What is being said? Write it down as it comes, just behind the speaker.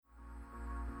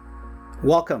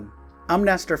Welcome. I'm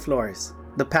Nestor Flores,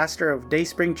 the pastor of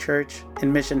Dayspring Church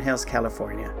in Mission Hills,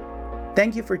 California.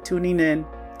 Thank you for tuning in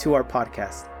to our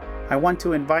podcast. I want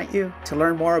to invite you to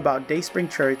learn more about Dayspring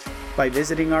Church by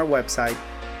visiting our website,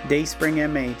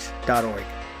 dayspringmh.org.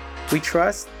 We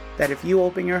trust that if you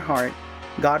open your heart,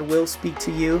 God will speak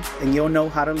to you and you'll know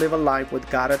how to live a life with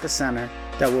God at the center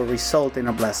that will result in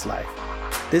a blessed life.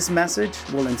 This message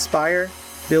will inspire,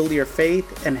 build your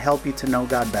faith, and help you to know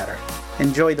God better.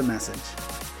 Enjoy the message.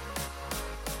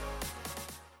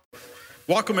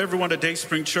 Welcome everyone to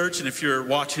Dayspring Church, and if you're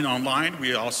watching online,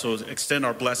 we also extend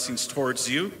our blessings towards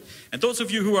you. And those of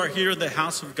you who are here in the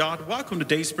house of God, welcome to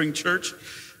Dayspring Church.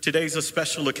 Today's a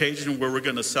special occasion where we're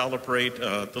going to celebrate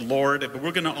the Lord, but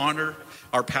we're going to honor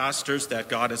our pastors that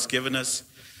God has given us.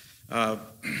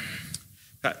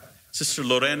 Sister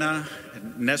Lorena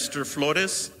and Nestor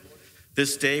Flores,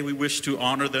 this day we wish to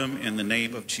honor them in the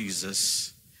name of Jesus.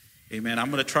 Amen.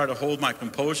 I'm going to try to hold my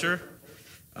composure.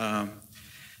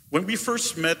 When we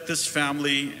first met this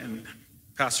family and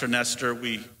Pastor Nestor,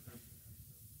 we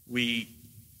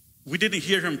didn't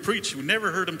hear him preach. We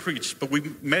never heard him preach, but we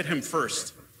met him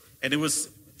first. And it was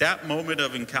that moment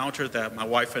of encounter that my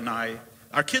wife and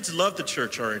our kids loved the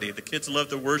church already. The kids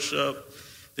loved the worship.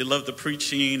 They loved the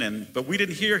preaching. But we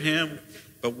didn't hear him.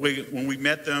 But when we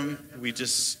met them,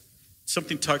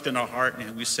 something tugged in our heart,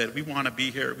 and we said, we want to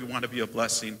be here. We want to be a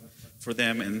blessing for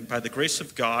them. And by the grace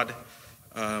of God,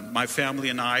 my family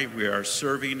and we are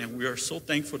serving, and we are so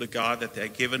thankful to God that they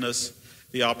have given us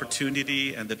the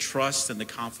opportunity and the trust and the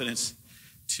confidence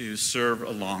to serve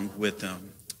along with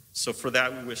them. So for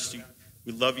that,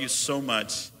 we love you so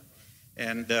much.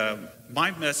 And my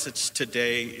message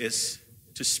today is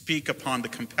to speak upon the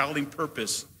compelling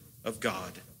purpose of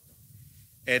God.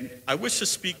 And I wish to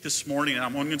speak this morning, and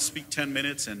I'm only going to speak 10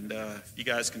 minutes, and if you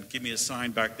guys can give me a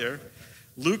sign back there.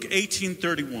 Luke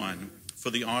 18:31, for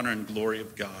the honor and glory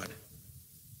of God.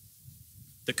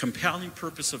 The compelling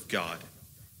purpose of God.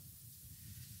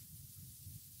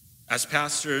 As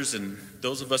pastors and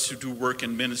those of us who do work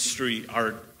in ministry,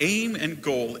 our aim and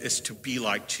goal is to be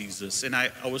like Jesus. And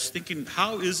I was thinking,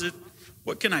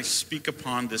 what can I speak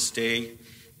upon this day?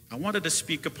 I wanted to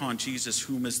speak upon Jesus,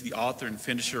 whom is the author and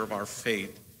finisher of our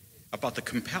faith, about the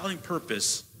compelling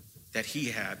purpose that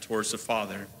he had towards the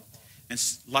Father. And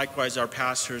likewise, our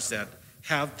pastors that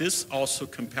have this also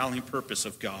compelling purpose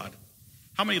of God.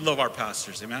 How many love our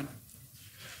pastors? Amen?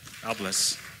 God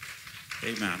bless.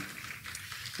 Amen.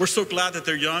 We're so glad that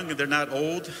they're young and they're not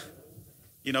old.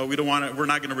 You know, we're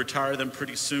not going to retire them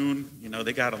pretty soon. You know,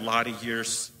 they got a lot of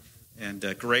years and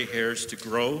gray hairs to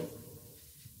grow.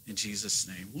 In Jesus'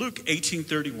 name. Luke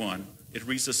 18:31, it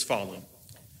reads as follows.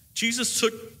 Jesus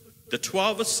took the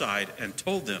 12 aside and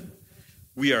told them,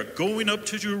 we are going up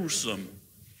to Jerusalem,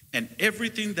 and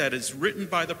everything that is written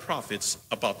by the prophets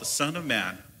about the Son of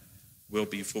Man will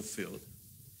be fulfilled.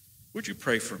 Would you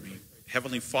pray for me?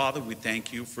 Heavenly Father, we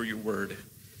thank you for your word.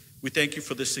 We thank you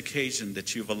for this occasion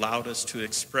that you've allowed us to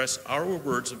express our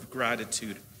words of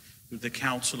gratitude through the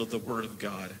counsel of the word of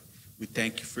God. We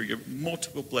thank you for your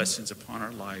multiple blessings upon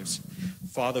our lives.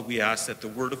 Father, we ask that the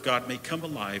word of God may come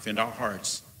alive in our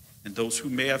hearts, and those who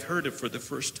may have heard it for the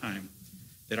first time,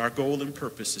 that our goal and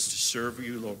purpose is to serve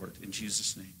you, Lord, in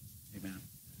Jesus' name. Amen.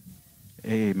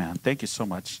 Amen. Thank you so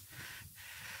much.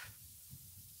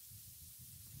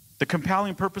 The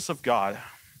compelling purpose of God.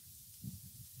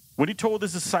 When he told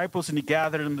his disciples and he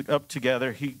gathered them up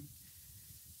together, he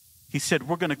said,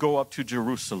 we're going to go up to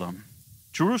Jerusalem.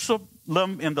 Jerusalem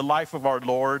in the life of our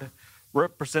Lord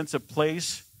represents a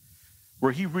place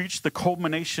where he reached the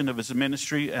culmination of his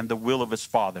ministry and the will of his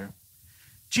Father.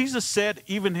 Jesus said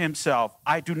even himself,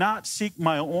 I do not seek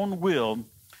my own will,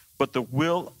 but the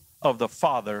will of the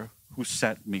Father who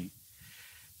sent me.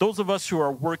 Those of us who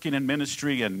are working in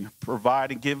ministry and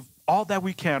provide and give all that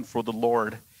we can for the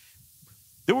Lord,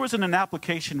 there wasn't an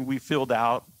application we filled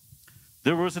out.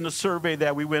 There wasn't a survey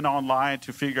that we went online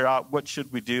to figure out what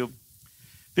should we do.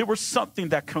 There was something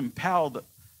that compelled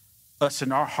us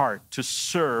in our heart to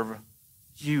serve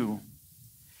you.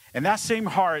 And that same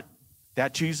heart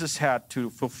that Jesus had to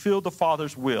fulfill the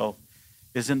Father's will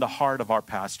is in the heart of our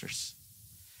pastors.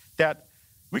 That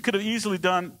you could have easily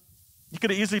done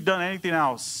anything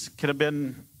else. Could have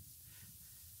been,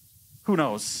 who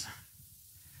knows.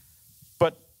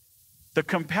 But the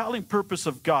compelling purpose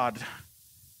of God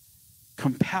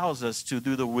compels us to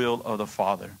do the will of the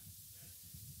Father.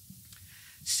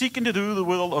 Seeking to do the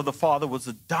will of the Father was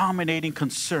a dominating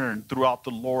concern throughout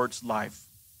the Lord's life.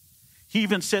 He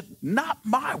even said, not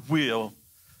my will,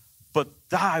 but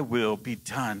thy will be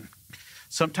done.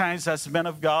 Sometimes as men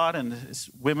of God and as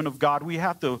women of God, we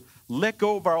have to let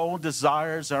go of our own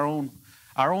desires, our own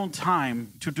our own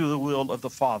time to do the will of the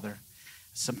Father.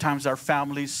 Sometimes our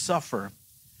families suffer.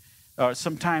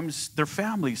 Sometimes their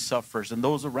family suffers and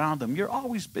those around them. You're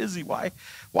always busy. Why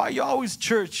are you always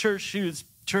church shoes,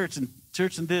 church and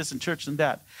this and church and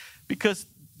that? Because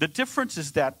the difference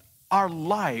is that our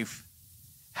life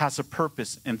has a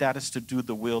purpose, and that is to do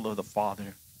the will of the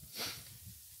Father.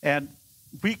 And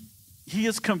they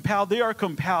are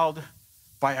compelled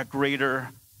by a greater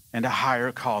and a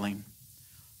higher calling.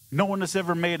 No one has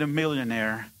ever made a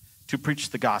millionaire to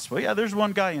preach the gospel. Yeah, there's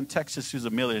one guy in Texas who's a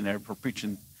millionaire for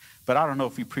preaching, but I don't know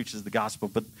if he preaches the gospel,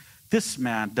 but this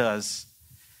man does.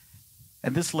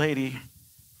 And this lady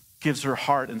gives her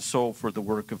heart and soul for the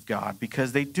work of God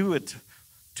because they do it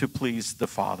to please the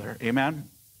Father. Amen?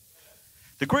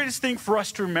 The greatest thing for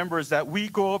us to remember is that we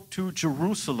go up to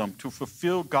Jerusalem to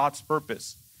fulfill God's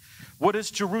purpose. What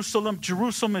is Jerusalem?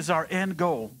 Jerusalem is our end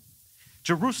goal.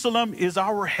 Jerusalem is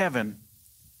our heaven.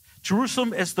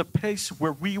 Jerusalem is the place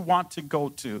where we want to go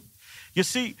to. You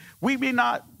see, we may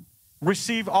not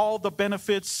receive all the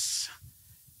benefits,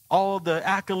 all the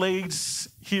accolades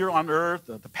here on earth,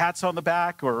 the pats on the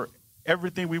back, or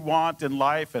everything we want in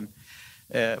life,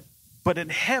 but in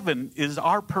heaven is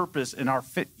our purpose, and our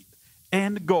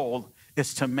end goal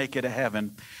is to make it a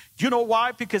heaven. You know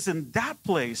why? Because in that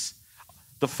place,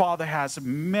 the Father has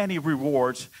many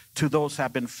rewards to those who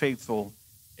have been faithful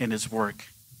in his work.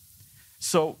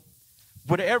 So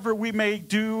whatever we may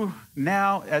do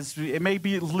now, as it may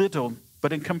be little,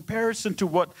 but in comparison to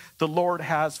what the Lord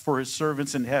has for his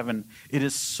servants in heaven, it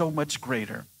is so much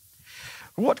greater.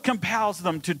 What compels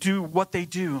them to do what they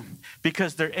do?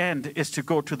 Because their end is to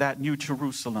go to that new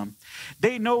Jerusalem.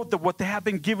 They know that what they have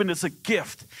been given is a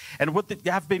gift, and what they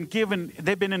have been given,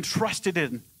 they've been entrusted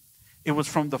in, it was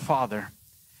from the Father.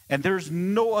 And there's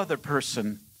no other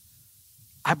person,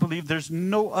 I believe there's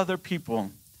no other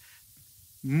people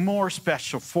more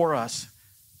special for us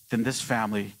than this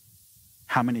family.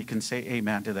 How many can say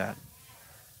amen to that?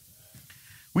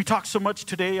 We talk so much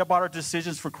today about our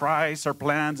decisions for Christ, our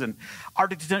plans, and our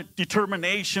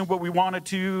determination, what we wanted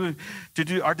to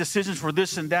do, our decisions for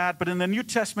this and that. But in the New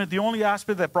Testament, the only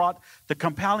aspect that brought the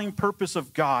compelling purpose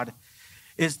of God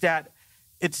is that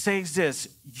it says this: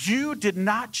 you did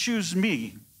not choose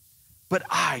me, but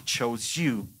I chose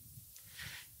you.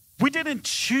 We didn't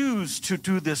choose to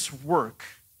do this work.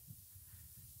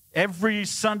 Every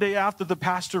Sunday after the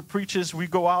pastor preaches, we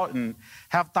go out and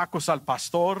have tacos al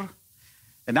pastor.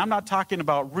 And I'm not talking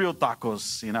about real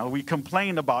tacos. You know, we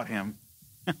complain about him.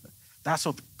 That's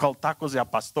what called tacos al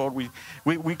pastor.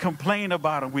 We complain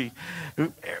about him.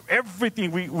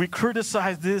 Everything. We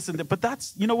criticize this and that. But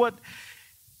that's, you know what?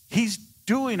 He's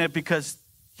doing it because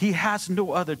he has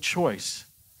no other choice.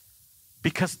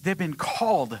 Because they've been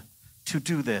called to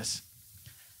do this.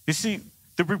 You see,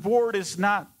 the reward is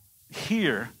not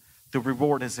here. The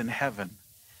reward is in heaven.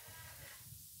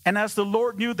 And as the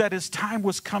Lord knew that his time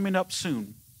was coming up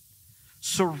soon,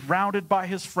 surrounded by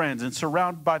his friends and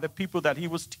surrounded by the people that he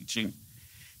was teaching,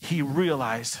 he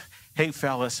realized, hey,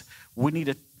 fellas, we need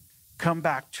to come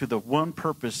back to the one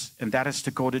purpose, and that is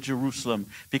to go to Jerusalem.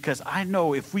 Because I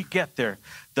know if we get there,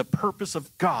 the purpose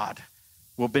of God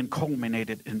will have been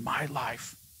culminated in my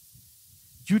life.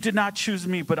 You did not choose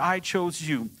me, but I chose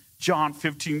you. John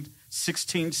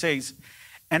 15:16 says,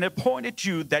 and appointed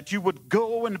you that you would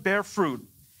go and bear fruit,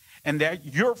 and that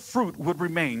your fruit would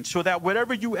remain, so that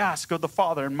whatever you ask of the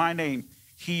Father in my name,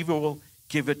 he will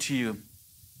give it to you.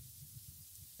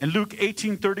 In Luke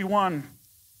 18:31, it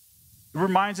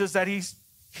reminds us that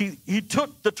he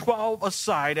took the 12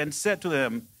 aside and said to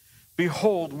them,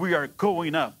 behold, we are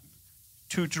going up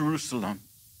to Jerusalem.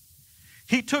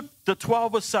 He took the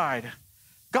 12 aside.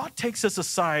 God takes us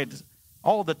aside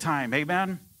all the time,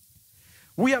 amen?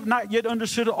 We have not yet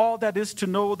understood all that is to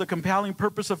know the compelling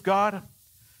purpose of God.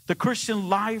 The Christian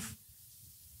life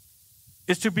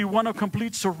is to be one of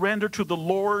complete surrender to the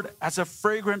Lord as a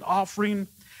fragrant offering,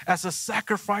 as a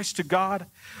sacrifice to God.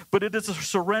 But it is a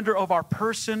surrender of our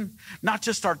person, not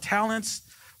just our talents,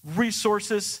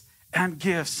 resources, and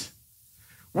gifts.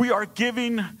 We are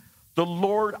giving the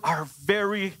Lord our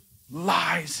very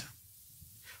lives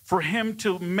for him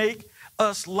to make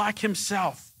us like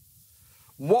himself.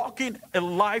 Walking a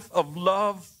life of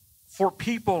love for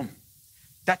people,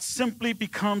 that simply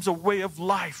becomes a way of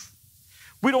life.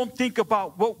 We don't think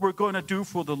about what we're going to do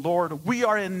for the Lord. We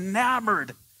are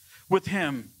enamored with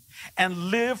him and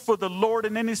live for the Lord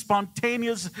in any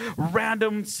spontaneous,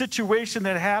 random situation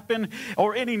that happen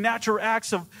or any natural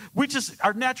acts of,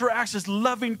 our natural acts is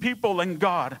loving people and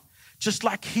God, just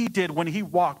like he did when he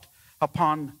walked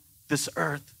upon this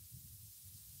earth.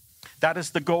 That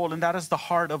is the goal, and that is the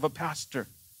heart of a pastor.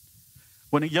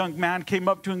 When a young man came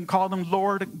up to him and called him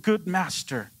Lord, good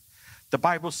master, the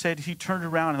Bible said he turned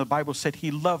around and the Bible said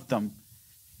he loved them.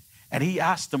 And he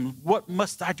asked them, what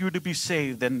must I do to be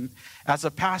saved? And as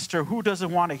a pastor, who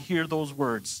doesn't want to hear those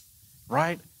words,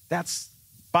 right? That's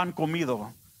pan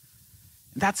comido.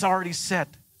 That's already said.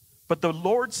 But the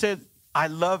Lord said, I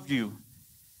love you.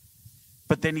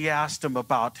 But then he asked him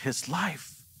about his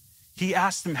life. He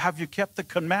asked him, have you kept the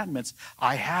commandments?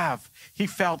 I have. He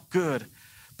felt good.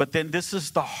 But then this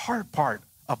is the hard part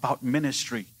about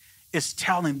ministry, is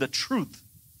telling the truth.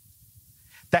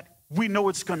 That we know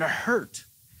it's going to hurt.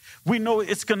 We know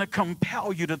it's going to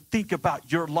compel you to think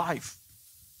about your life.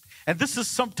 And this is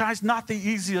sometimes not the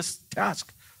easiest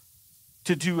task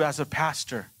to do as a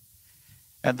pastor.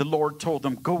 And the Lord told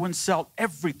them, go and sell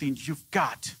everything you've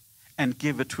got and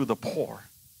give it to the poor.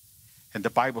 And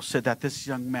the Bible said that this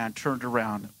young man turned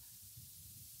around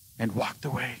and walked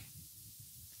away.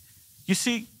 You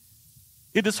see,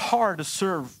 it is hard to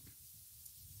serve.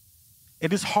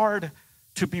 It is hard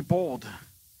to be bold.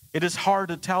 It is hard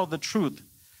to tell the truth.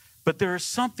 But there is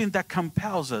something that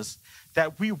compels us,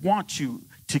 that we want you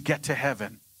to get to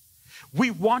heaven.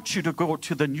 We want you to go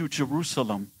to the New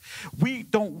Jerusalem. We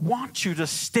don't want you to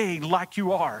stay like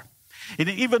you are. And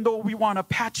even though we want to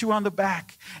pat you on the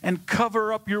back and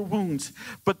cover up your wounds,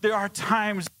 but there are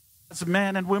times as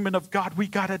men and women of God, we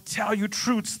got to tell you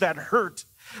truths that hurt.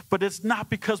 But it's not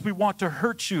because we want to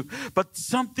hurt you, but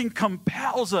something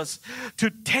compels us to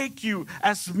take you,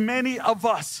 as many of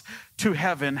us, to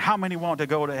heaven. How many want to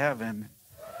go to heaven?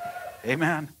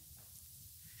 Amen.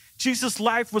 Jesus'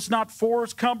 life was not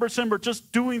forced, cumbersome, or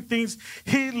just doing things.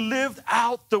 He lived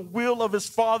out the will of his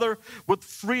Father with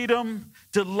freedom,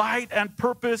 delight, and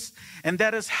purpose. And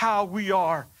that is how we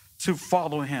are to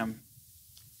follow him.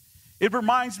 It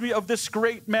reminds me of this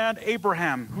great man,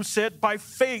 Abraham, who said, by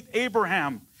faith,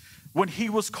 Abraham, when he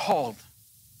was called,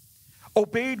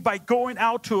 obeyed by going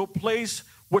out to a place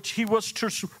which he was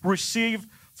to receive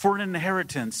for an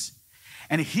inheritance.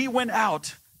 And he went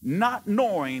out not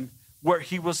knowing where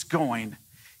he was going.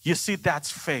 You see,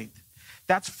 that's faith.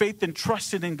 That's faith in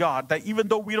trusting in God, that even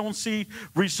though we don't see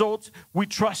results, we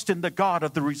trust in the God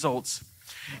of the results.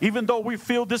 Even though we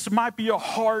feel this might be a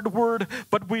hard word,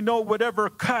 but we know whatever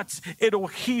cuts, it'll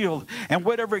heal. And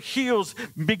whatever heals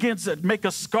begins to make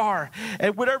a scar.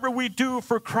 And whatever we do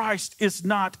for Christ is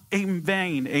not in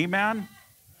vain. Amen?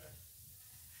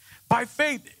 By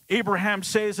faith, Abraham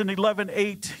says in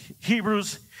 11:8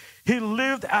 Hebrews, he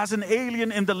lived as an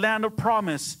alien in the land of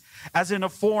promise, as in a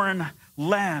foreign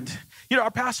land. You know,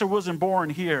 our pastor wasn't born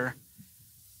here.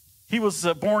 He was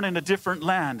born in a different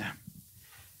land.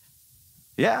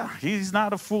 Yeah, he's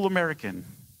not a full American.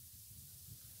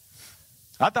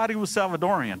 I thought he was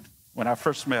Salvadorian when I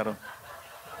first met him,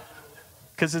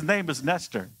 because his name is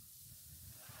Nestor.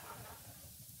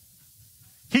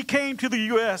 He came to the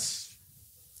U.S.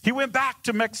 He went back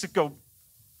to Mexico.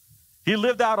 He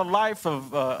lived out a life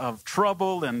of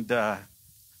trouble and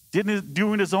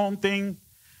doing his own thing,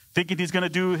 thinking he's going to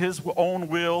do his own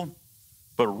will.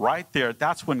 But right there,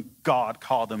 that's when God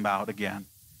called him out again.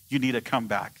 You need to come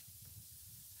back.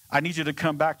 I need you to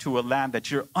come back to a land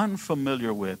that you're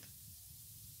unfamiliar with.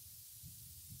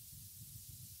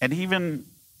 And even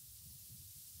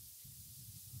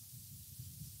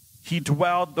he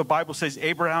dwelled, the Bible says,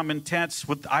 Abraham in tents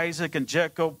with Isaac and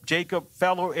Jacob,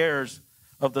 fellow heirs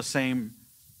of the same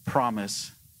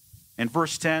promise. And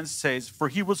verse 10 says, for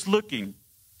he was looking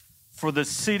for the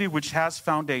city which has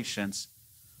foundations,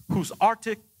 whose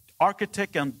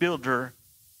architect and builder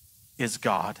is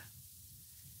God.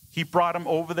 He brought him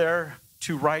over there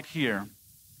to right here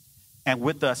and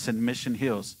with us in Mission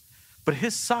Hills. But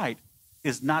his sight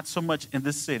is not so much in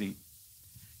this city.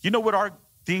 You know what our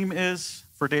theme is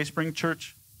for Dayspring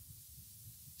Church?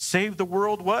 Save the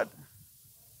world what?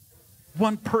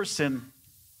 One person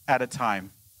at a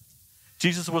time.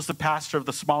 Jesus was the pastor of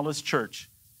the smallest church.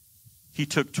 He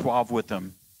took 12 with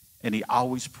him, and he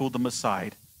always pulled them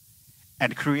aside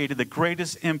and created the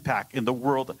greatest impact in the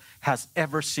world has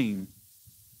ever seen.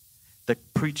 The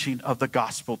preaching of the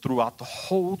gospel throughout the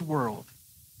whole world.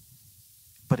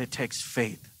 But it takes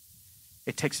faith.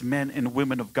 It takes men and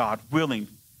women of God willing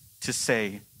to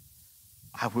say,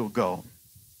 I will go,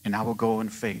 and I will go in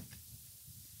faith.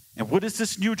 And what is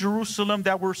this New Jerusalem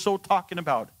that we're so talking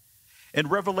about? In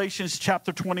Revelations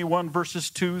chapter 21, verses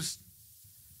 2,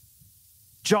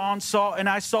 John saw, and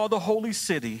I saw the holy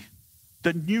city,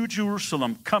 the New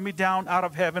Jerusalem, coming down out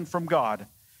of heaven from God,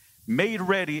 made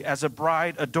ready as a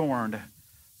bride adorned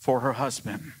for her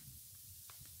husband.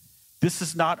 This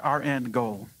is not our end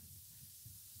goal.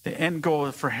 The end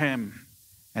goal for him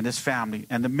and his family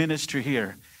and the ministry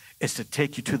here is to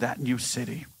take you to that new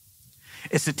city.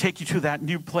 It's to take you to that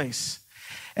new place.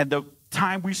 And the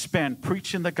time we spend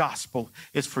preaching the gospel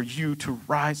is for you to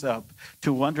rise up,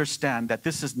 to understand that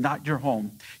this is not your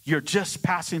home. You're just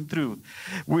passing through.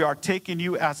 We are taking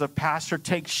you as a pastor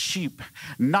takes sheep,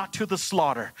 not to the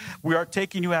slaughter. We are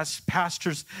taking you as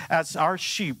pastors, as our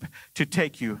sheep, to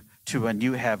take you to a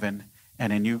new heaven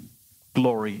and a new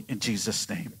glory in Jesus'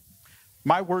 name.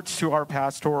 My words to our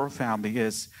pastoral family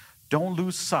is, don't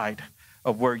lose sight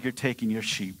of where you're taking your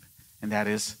sheep, and that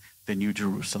is the New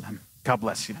Jerusalem. God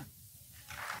bless you.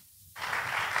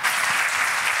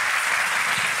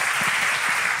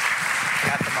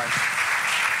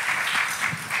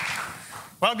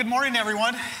 Well, good morning,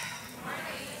 everyone.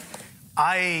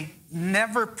 I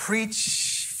never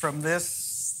preach from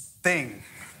this thing.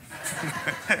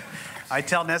 I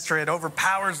tell Nestor it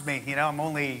overpowers me. You know, I'm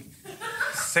only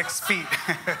 6 feet.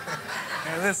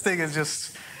 This thing is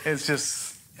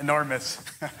just enormous.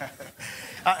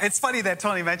 It's funny that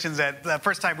Tony mentions that the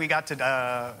first time we got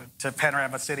to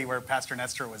Panorama City, where Pastor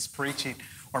Nestor was preaching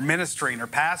or ministering or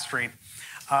pastoring,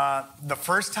 the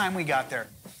first time we got there,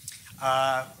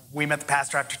 we met the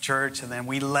pastor after church, and then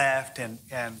we left, and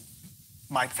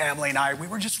my family and I, we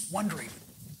were just wondering,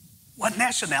 what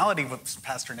nationality was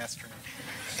Pastor Nestor?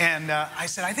 And I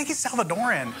said, I think he's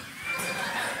Salvadoran.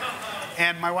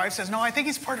 And my wife says, no, I think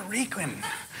he's Puerto Rican.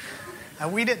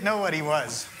 We didn't know what he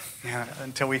was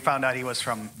until we found out he was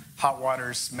from Hot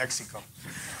Waters, Mexico.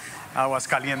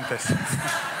 Aguascalientes.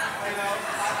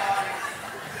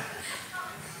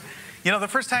 You know, the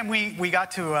first time we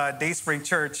got to Dayspring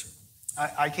Church,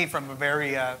 I came from a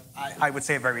very, I would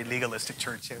say a very legalistic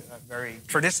church, a very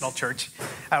traditional church.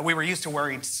 We were used to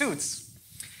wearing suits.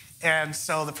 And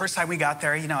so the first time we got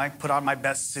there, you know, I put on my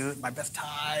best suit, my best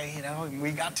tie, you know, and we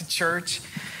got to church.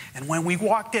 And when we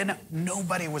walked in,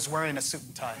 nobody was wearing a suit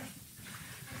and tie.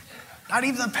 Not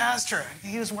even the pastor.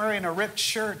 He was wearing a ripped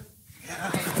shirt.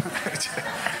 Yeah.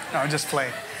 No, I'm just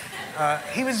playing.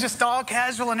 He was just all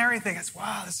casual and everything. I said,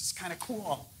 wow, this is kind of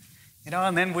cool. You know,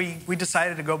 and then we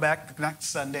decided to go back the next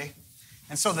Sunday.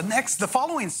 And so the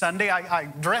following Sunday, I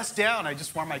dressed down. I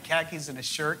just wore my khakis and a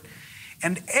shirt.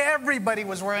 And everybody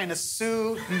was wearing a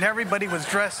suit, and everybody was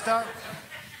dressed up.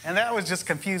 And that was just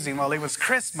confusing. Well, it was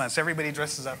Christmas. Everybody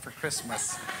dresses up for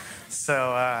Christmas. So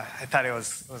I thought it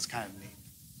was kind of neat.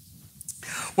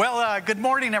 Well, good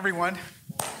morning, everyone.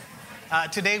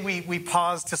 Today we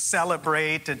pause to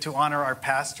celebrate and to honor our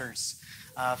pastors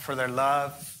for their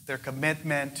love, their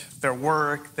commitment, their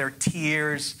work, their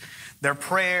tears, their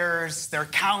prayers, their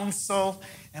counsel.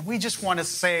 And we just want to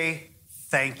say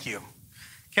thank you.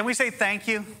 Can we say thank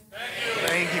you? Thank you.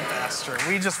 Thank you, Pastor.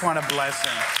 We just want to bless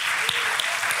him.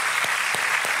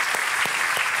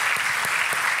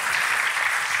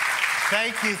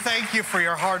 Thank you for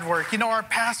your hard work. You know, our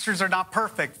pastors are not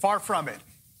perfect, far from it.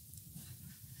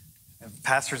 And the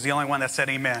pastor's the only one that said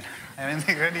amen. I didn't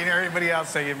think anybody else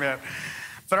say amen.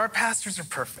 But our pastors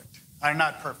are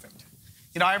not perfect.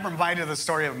 You know, I'm reminded of the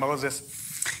story of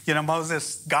Moses. You know,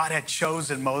 God had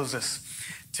chosen Moses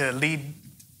to lead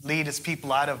his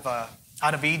people out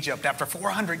of Egypt after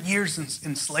 400 years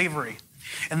in slavery.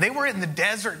 And they were in the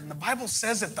desert, and the Bible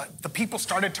says that the people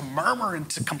started to murmur and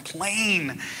to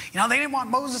complain. You know, they didn't want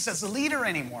Moses as a leader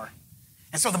anymore.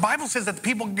 And so the Bible says that the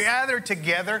people gathered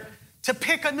together to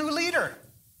pick a new leader.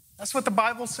 That's what the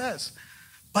Bible says.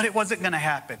 But it wasn't going to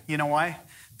happen. You know why?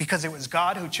 Because it was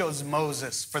God who chose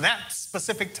Moses for that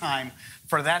specific time,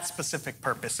 for that specific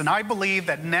purpose. And I believe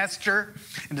that Nestor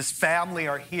and his family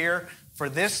are here for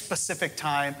this specific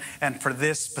time and for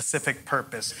this specific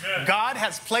purpose. Amen. God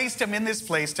has placed him in this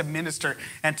place to minister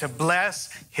and to bless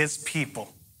his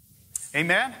people.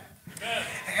 Amen? Amen.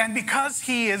 And because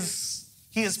he is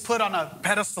put on a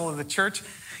pedestal of the church,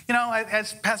 you know,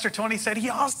 as Pastor Tony said, he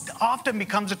often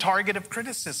becomes a target of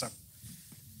criticism.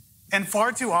 And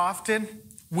far too often,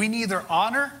 we neither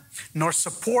honor nor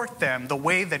support them the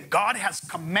way that God has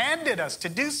commanded us to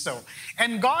do so.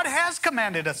 And God has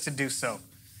commanded us to do so.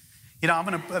 You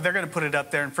know, they're going to put it up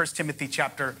there in 1 Timothy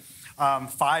chapter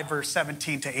 5, verse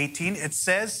 17 to 18. It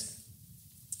says,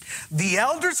 the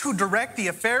elders who direct the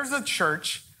affairs of the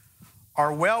church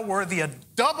are well worthy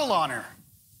of double honor.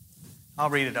 I'll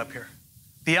read it up here.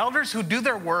 The elders who do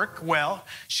their work well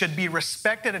should be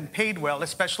respected and paid well,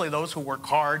 especially those who work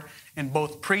hard in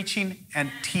both preaching and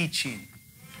teaching.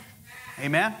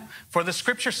 Amen? For the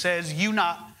scripture says, you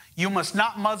must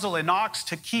not muzzle an ox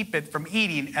to keep it from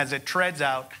eating as it treads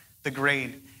out the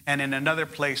grain. And in another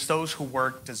place, those who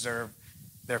work deserve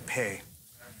their pay.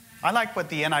 I like what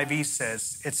the NIV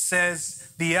says. It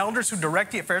says, the elders who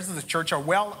direct the affairs of the church are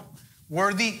well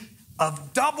worthy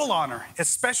of double honor,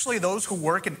 especially those who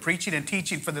work in preaching and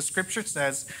teaching. For the scripture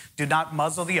says, do not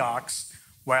muzzle the ox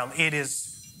while it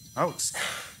is,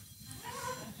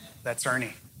 that's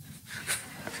Ernie.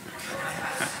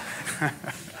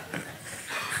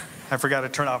 I forgot to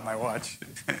turn off my watch.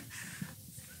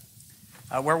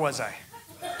 Where was I?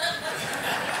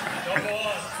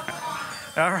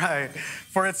 All right.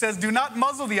 For it says, do not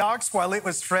muzzle the ox while it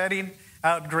was treading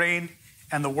out grain,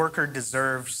 and the worker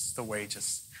deserves the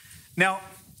wages. Now,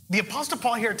 the Apostle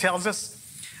Paul here tells us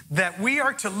that we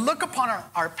are to look upon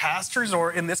our pastors,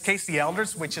 or in this case, the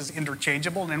elders, which is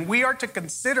interchangeable, and we are to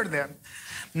consider them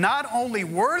not only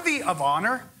worthy of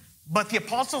honor, but the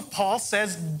Apostle Paul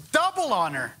says double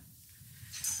honor.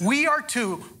 We are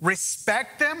to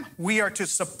respect them. We are to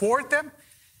support them.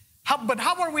 But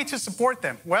how are we to support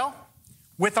them? Well,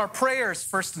 with our prayers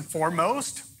first and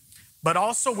foremost, but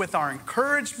also with our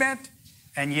encouragement,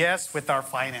 and yes, with our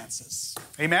finances.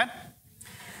 Amen?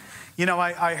 You know,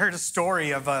 I heard a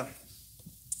story of a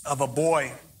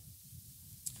boy.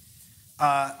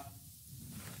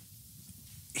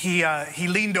 He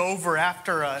leaned over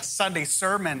after a Sunday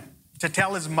sermon to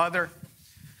tell his mother.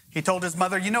 He told his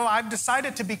mother, you know, I've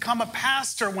decided to become a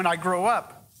pastor when I grow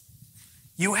up.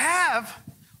 You have?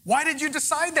 Why did you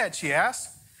decide that, she asked.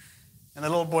 And the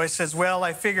little boy says, well,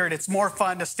 I figured it's more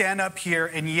fun to stand up here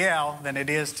and yell than it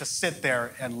is to sit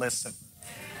there and listen.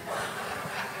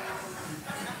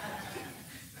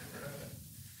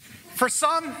 For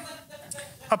some,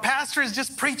 a pastor is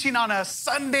just preaching on a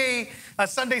Sunday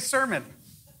sermon.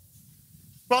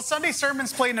 Well, Sunday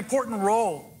sermons play an important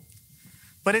role,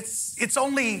 but it's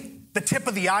only the tip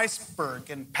of the iceberg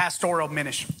in pastoral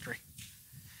ministry.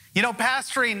 You know,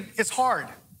 pastoring is hard.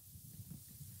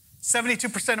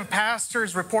 72% of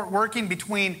pastors report working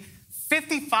between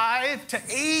 55 to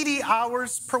 80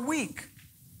 hours per week.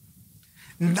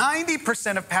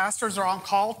 90% of pastors are on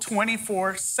call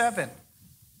 24/7.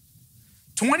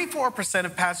 24%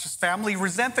 of pastors' family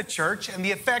resent the church and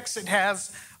the effects it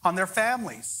has on their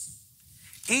families.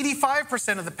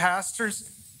 85% of the pastors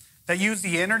that use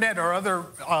the internet or other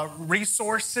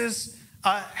resources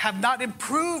have not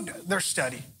improved their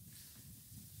study.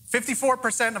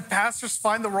 54% of pastors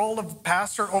find the role of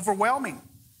pastor overwhelming.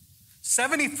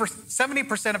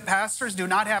 70% of pastors do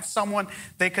not have someone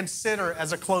they consider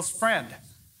as a close friend.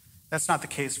 That's not the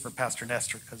case for Pastor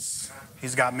Nestor because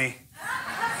he's got me.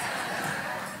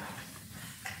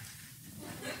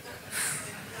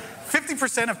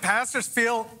 50% of pastors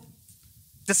feel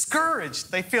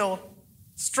discouraged. They feel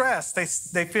stressed.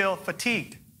 They feel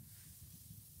fatigued.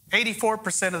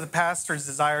 84% of the pastors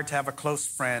desire to have a close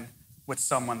friend with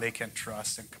someone they can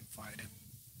trust and confide in.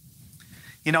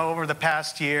 You know, over the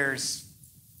past years,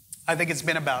 I think it's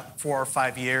been about 4 or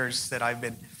 5 years that I've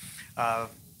been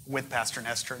with Pastor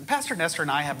Nestor. And Pastor Nestor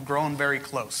and I have grown very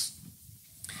close.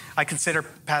 I consider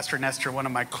Pastor Nestor one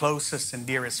of my closest and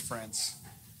dearest friends.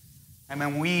 I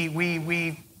mean,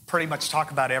 we pretty much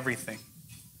talk about everything.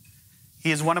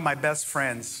 He is one of my best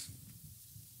friends.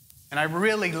 And I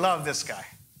really love this guy.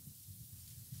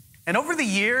 And over the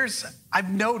years,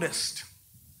 I've noticed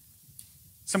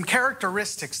some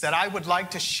characteristics that I would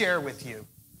like to share with you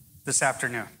this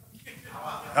afternoon.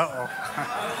 Uh-oh.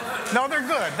 No, they're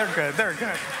good. They're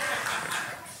good.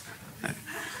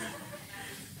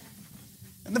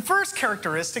 And the first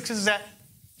characteristic is that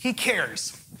he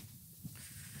cares.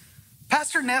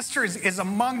 Pastor Nestor is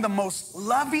among the most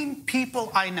loving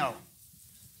people I know.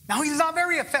 Now, he's not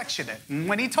very affectionate. And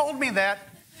when he told me that,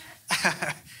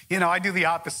 you know, I do the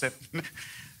opposite.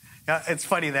 It's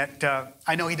funny that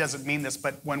I know he doesn't mean this,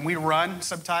 but when we run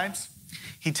sometimes,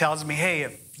 he tells me, hey,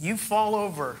 if you fall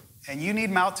over and you need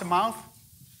mouth to mouth,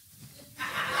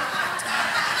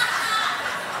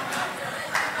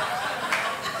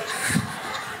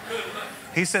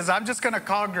 he says, I'm just going to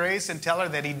call Grace and tell her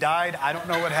that he died. I don't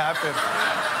know what happened.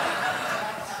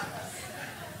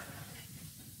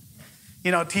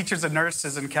 You know, teachers and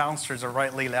nurses and counselors are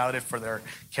rightly lauded for their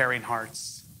caring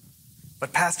hearts.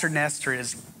 But Pastor Nestor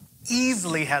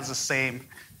easily has the same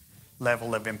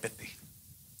level of empathy.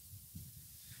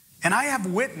 And I have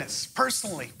witnessed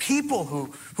personally people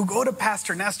who go to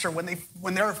Pastor Nestor when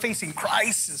they're facing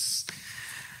crisis,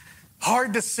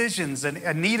 hard decisions,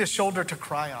 and need a shoulder to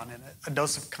cry on and a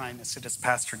dose of kindness. It is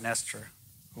Pastor Nestor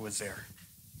who is there.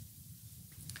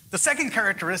 The second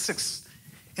characteristic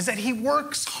is that he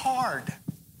works hard.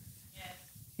 Yes.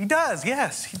 He does,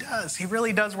 yes, he does. He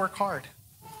really does work hard.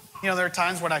 You know, there are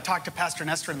times when I talk to Pastor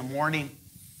Nestor in the morning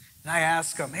and I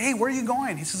ask him, hey, where are you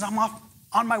going? He says, I'm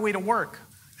on my way to work.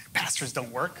 Pastors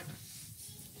don't work.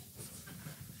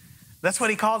 That's what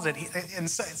he calls it. And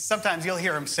sometimes you'll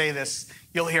hear him say this.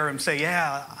 You'll hear him say,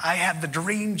 yeah, I have the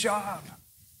dream job.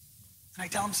 And I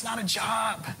tell him it's not a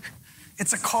job.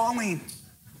 It's a calling.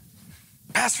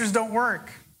 Pastors don't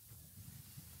work.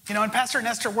 And Pastor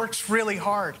Nestor works really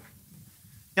hard.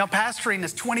 Pastoring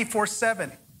is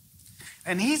 24/7.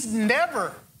 And he's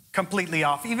never completely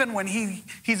off, even when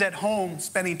he's at home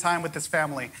spending time with his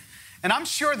family. And I'm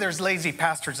sure there's lazy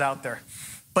pastors out there.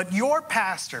 But your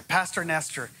pastor, Pastor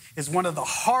Nestor, is one of the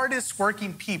hardest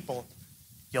working people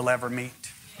you'll ever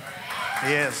meet.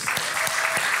 He is.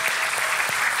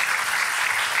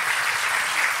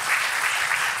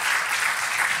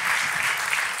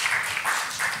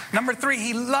 Number 3,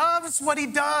 he loves what he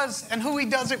does and who he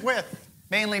does it with,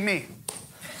 mainly me.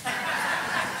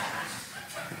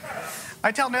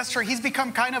 I tell Nestor he's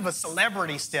become kind of a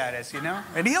celebrity status,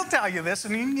 And he'll tell you this,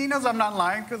 and he knows I'm not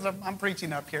lying because I'm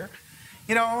preaching up here.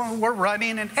 We're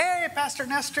running and, hey, Pastor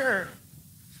Nestor.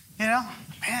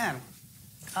 Man.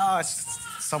 Oh, it's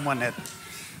someone that,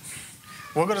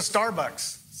 we'll go to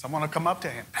Starbucks. Someone will come up to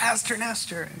him, Pastor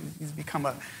Nestor. And he's become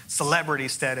a celebrity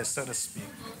status, so to speak.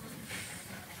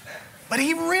 But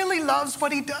he really loves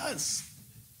what he does.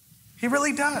 He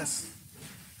really does.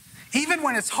 Even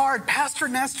when it's hard, Pastor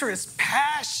Nestor is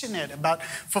passionate about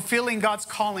fulfilling God's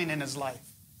calling in his life.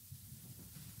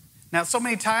 Now, so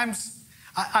many times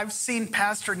I've seen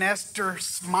Pastor Nestor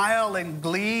smile in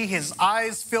glee, his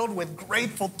eyes filled with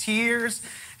grateful tears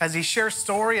as he shares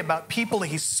story about people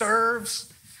he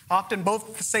serves, often both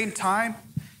at the same time.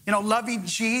 Loving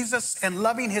Jesus and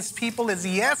loving his people is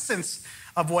the essence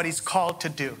of what he's called to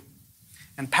do.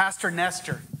 And Pastor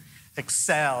Nestor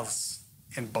excels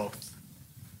in both.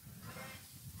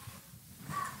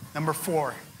 Number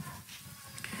 4,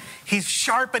 he's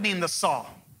sharpening the saw.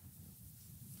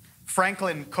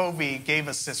 Franklin Covey gave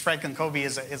us this. Franklin Covey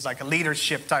is like a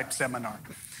leadership type seminar.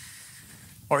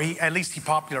 Or at least he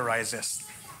popularized this.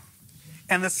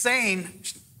 And the saying,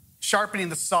 sharpening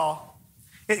the saw,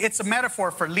 it's a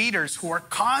metaphor for leaders who are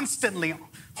constantly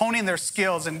honing their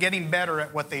skills and getting better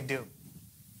at what they do.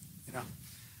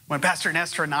 When Pastor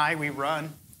Nestor and I, we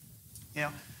run,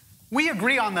 we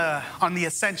agree on the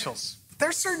essentials.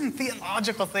 There's certain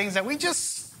theological things that we're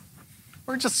just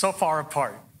so far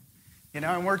apart,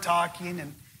 and we're talking,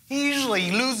 and he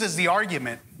usually loses the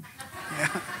argument.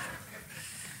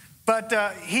 But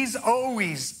he's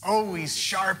always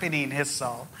sharpening his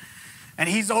saw. And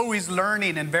he's always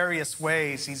learning in various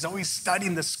ways. He's always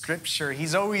studying the scripture.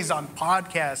 He's always on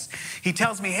podcasts. He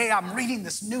tells me, hey, I'm reading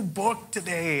this new book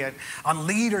today on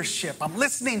leadership. I'm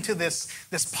listening to this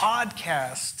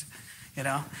podcast,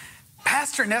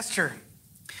 Pastor Nestor,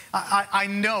 I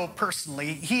know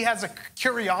personally, he has a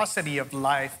curiosity of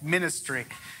life, ministry,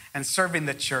 and serving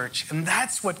the church. And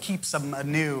that's what keeps him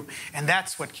anew, and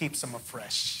that's what keeps him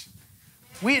afresh.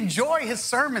 We enjoy his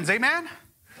sermons, amen?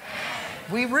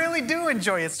 We really do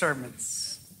enjoy his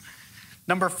sermons.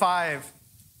 Number 5,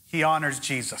 he honors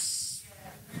Jesus.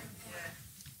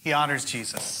 He honors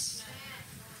Jesus.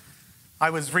 I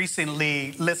was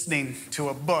recently listening to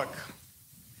a book.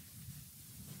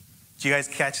 Did you guys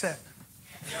catch that?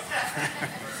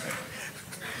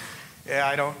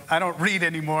 Yeah, I don't read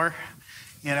anymore.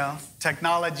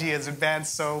 Technology has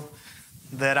advanced so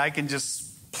that I can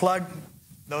just plug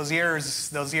those ear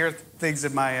things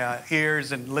in my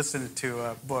ears and listen to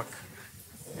a book.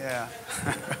 Yeah.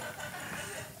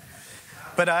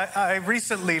 But I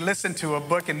recently listened to a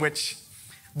book in which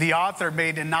the author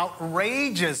made an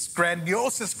outrageous,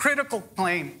 grandiose, critical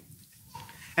claim.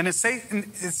 And it's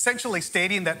essentially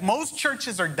stating that most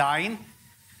churches are dying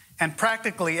and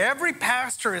practically every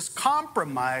pastor is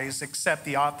compromised except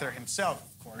the author himself,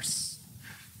 of course.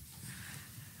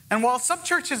 And while some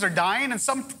churches are dying and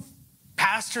some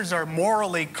pastors are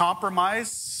morally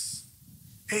compromised,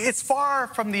 it's far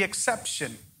from the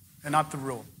exception and not the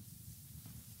rule.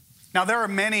 Now, there are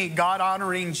many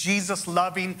God-honoring,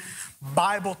 Jesus-loving,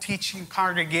 Bible-teaching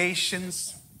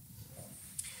congregations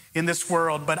in this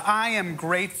world, but I am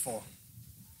grateful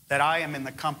that I am in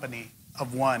the company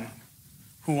of one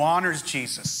who honors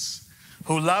Jesus,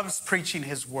 who loves preaching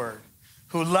his word,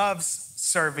 who loves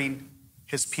serving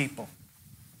his people.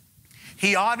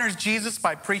 He honors Jesus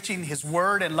by preaching his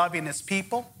word and loving his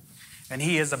people, and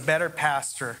he is a better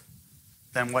pastor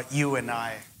than what you and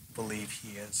I believe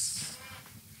he is.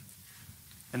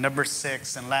 And number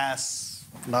 6, and last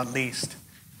but not least,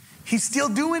 he's still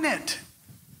doing it.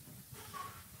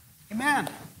 Amen.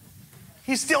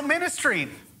 He's still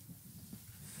ministering.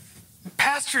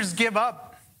 Pastors give up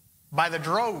by the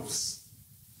droves,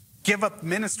 give up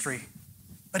ministry,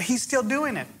 but he's still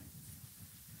doing it.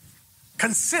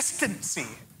 Consistency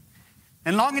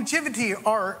and longevity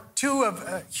are two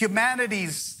of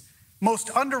humanity's most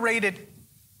underrated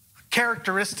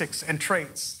characteristics and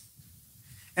traits.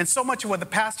 And so much of what the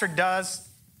pastor does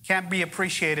can't be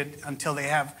appreciated until they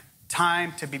have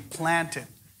time to be planted,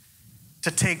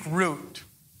 to take root,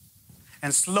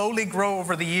 and slowly grow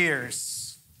over the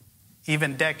years,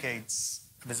 even decades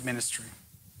of his ministry.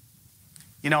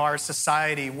 You know, our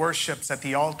society worships at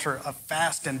the altar of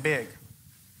fast and big,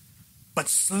 but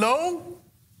slow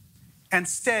and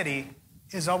steady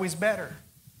is always better.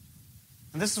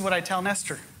 And this is what I tell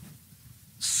Nestor.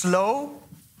 Slow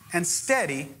and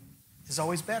steady is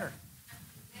always better.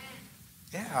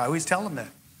 Yeah, I always tell him that.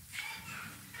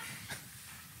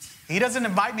 He doesn't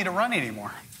invite me to run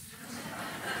anymore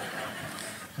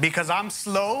because I'm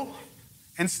slow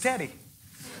and steady.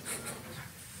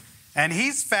 And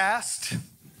he's fast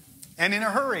and in a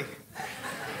hurry.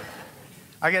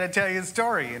 I got to tell you a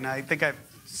story, and I think I've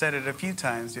said it a few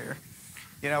times here.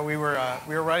 You know, we were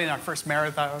running our first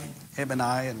marathon, him and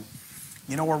I, and,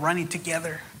 you know, we're running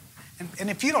together. And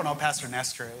if you don't know Pastor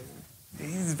Nestor,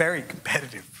 he's very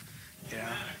competitive.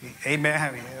 Yeah,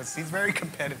 amen. Yes, he's very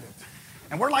competitive.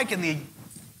 And we're like in the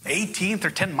 18th or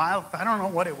 10th mile. I don't know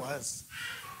what it was.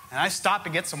 And I stopped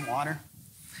to get some water.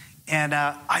 And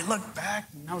I looked back,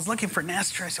 and I was looking for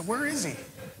Nestor. I said, where is he?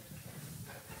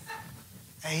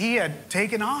 And he had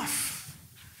taken off.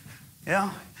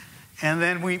 Yeah. And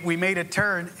then we made a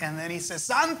turn, and then he says,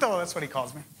 Santo, that's what he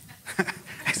calls me.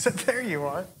 I said, there you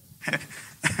are.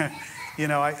 You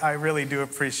know, I really do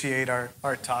appreciate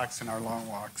our talks and our long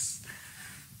walks.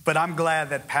 But I'm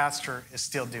glad that Pastor is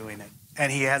still doing it,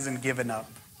 and he hasn't given up.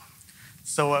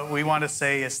 So what we want to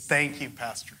say is thank you,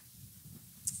 Pastor.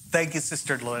 Thank you,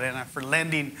 Sister Lorena, for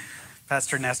lending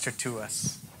Pastor Nestor to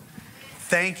us.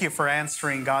 Thank you for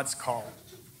answering God's call.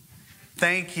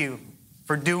 Thank you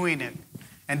for doing it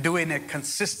and doing it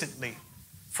consistently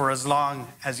for as long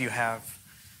as you have.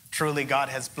 Truly, God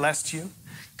has blessed you.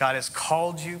 God has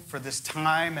called you for this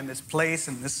time and this place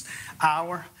and this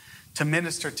hour to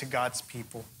minister to God's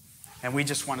people. And we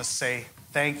just want to say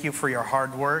thank you for your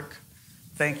hard work.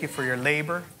 Thank you for your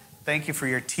labor. Thank you for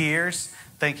your tears.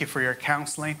 Thank you for your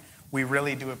counseling. We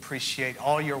really do appreciate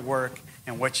all your work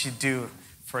and what you do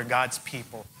for God's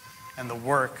people and the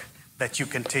work that you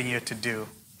continue to do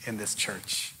in this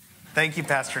church. Thank you,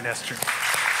 Pastor Nestor.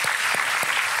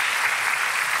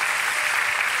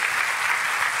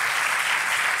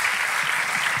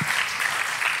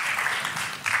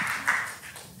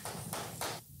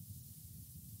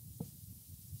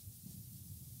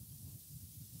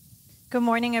 Good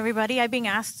morning, everybody. I've been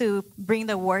asked to bring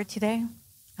the word today.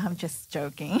 I'm just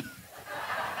joking.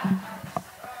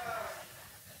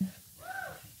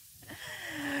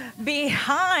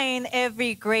 Behind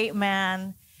every great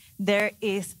man, there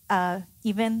is an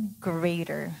even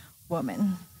greater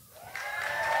woman.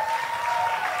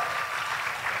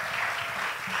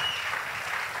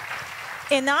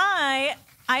 And I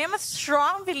am a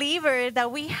strong believer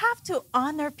that we have to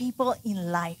honor people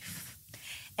in life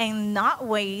and not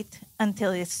wait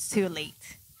until it's too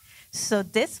late. So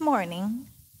this morning,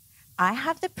 I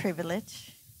have the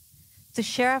privilege to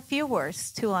share a few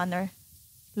words to honor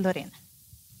Lorena.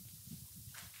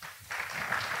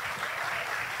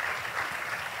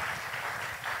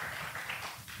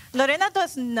 Lorena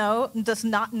does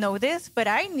not know this, but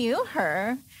I knew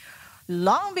her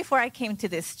long before I came to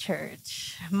this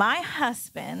church. My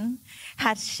husband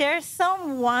had shared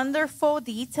some wonderful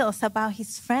details about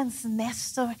his friends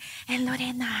Nestor and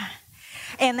Lorena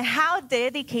and how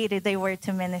dedicated they were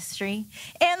to ministry.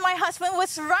 And my husband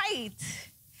was right.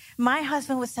 My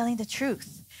husband was telling the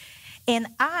truth. And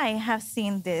I have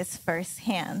seen this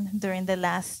firsthand during the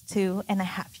last 2.5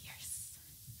 years.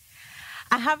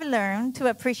 I have learned to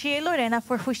appreciate Lorena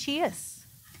for who she is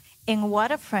and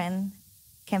what a friend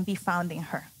can be found in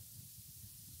her.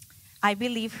 I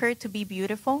believe her to be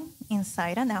beautiful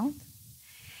inside and out.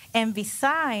 And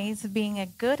besides being a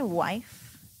good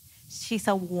wife, she's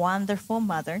a wonderful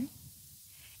mother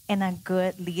and a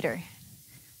good leader.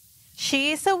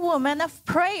 She is a woman of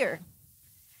prayer.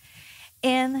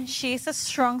 And she is a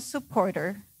strong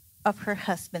supporter of her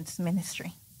husband's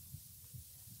ministry.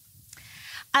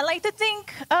 I like to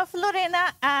think of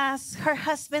Lorena as her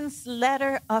husband's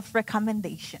letter of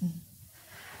recommendation.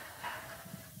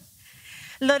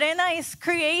 Lorena is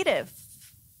creative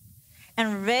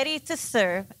and ready to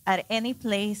serve at any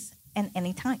place and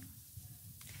any time.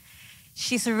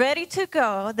 She's ready to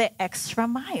go the extra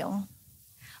mile,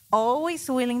 always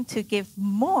willing to give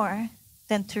more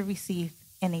than to receive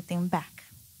anything back.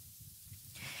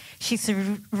 She's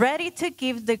ready to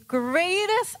give the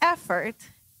greatest effort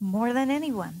more than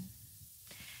anyone.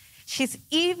 She's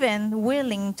even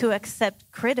willing to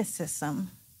accept criticism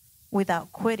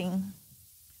without quitting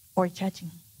or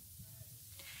judging.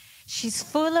 She's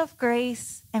full of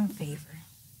grace and favor.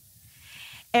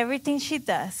 Everything she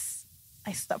does,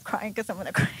 I stop crying because I'm going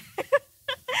to cry.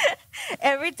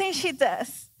 Everything she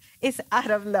does is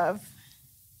out of love.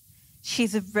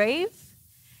 She's brave,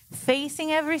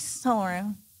 facing every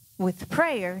storm with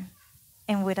prayer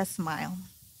and with a smile.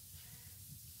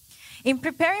 In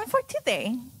preparing for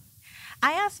today,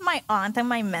 I asked my aunt and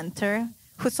my mentor,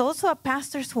 who's also a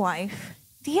pastor's wife,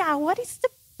 Dia, what is the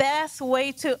best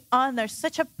way to honor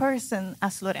such a person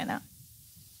as Lorena?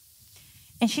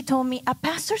 And she told me, a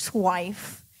pastor's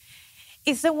wife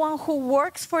is the one who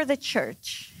works for the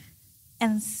church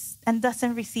and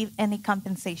doesn't receive any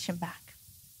compensation back.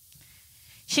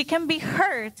 She can be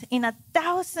hurt in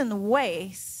 1,000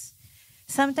 ways,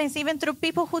 sometimes even through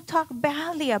people who talk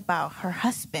badly about her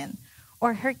husband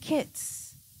or her kids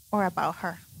or about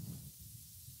her.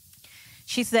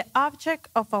 She's the object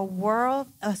of a world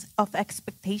of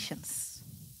expectations.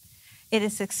 It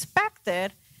is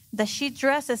expected that she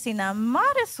dresses in a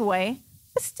modest way,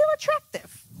 but still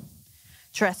attractive.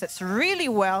 Dresses really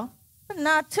well, but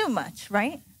not too much,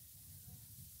 right?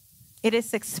 It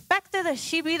is expected that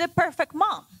she be the perfect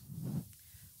mom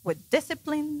with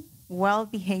disciplined,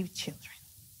 well-behaved children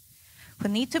who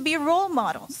need to be role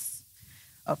models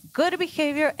of good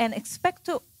behavior and expect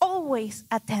to always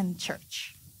attend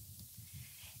church.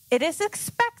 It is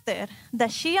expected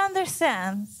that she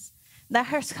understands that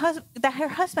her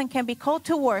husband can be called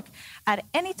to work at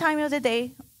any time of the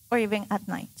day or even at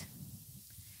night.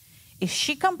 If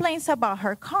she complains about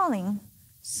her calling,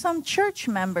 some church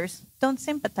members don't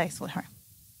sympathize with her.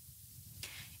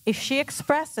 If she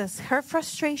expresses her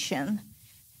frustration,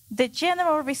 the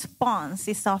general response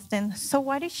is often, so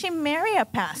why did she marry a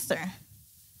pastor?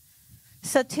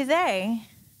 So today,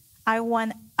 I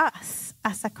want us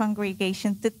as a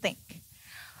congregation to think,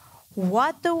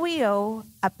 what do we owe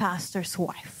a pastor's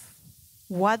wife?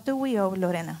 What do we owe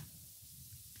Lorena?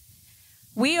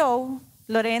 We owe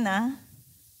Lorena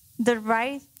the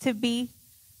right to be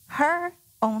her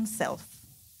own self,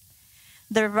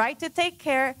 the right to take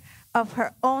care of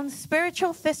her own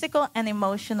spiritual, physical, and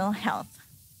emotional health.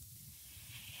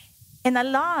 And a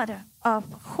lot of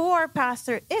who our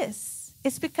pastor is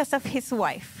because of his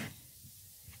wife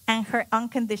and her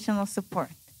unconditional support.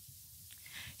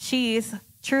 She is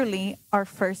truly our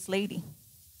first lady.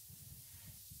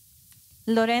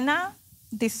 Lorena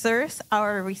deserves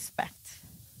our respect.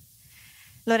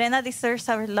 Lorena deserves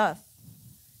our love.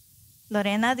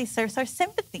 Lorena deserves our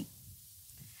sympathy.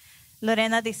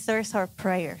 Lorena deserves our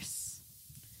prayers.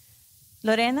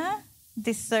 Lorena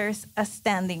deserves a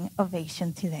standing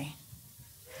ovation today.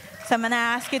 So I'm going to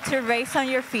ask you to raise on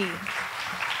your feet.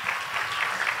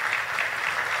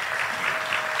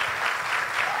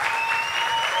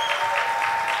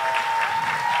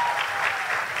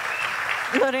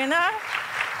 Lorena,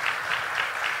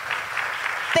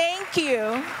 thank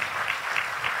you.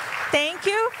 Thank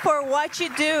you for what you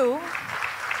do.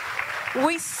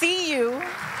 We see you.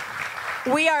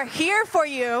 We are here for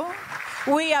you.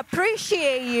 We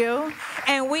appreciate you.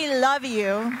 And we love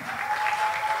you.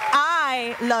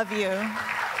 I love you.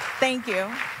 Thank you.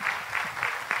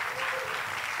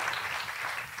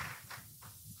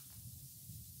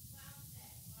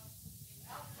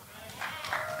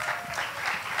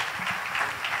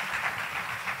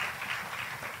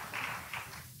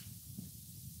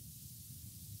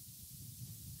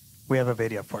 We have a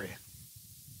video for you.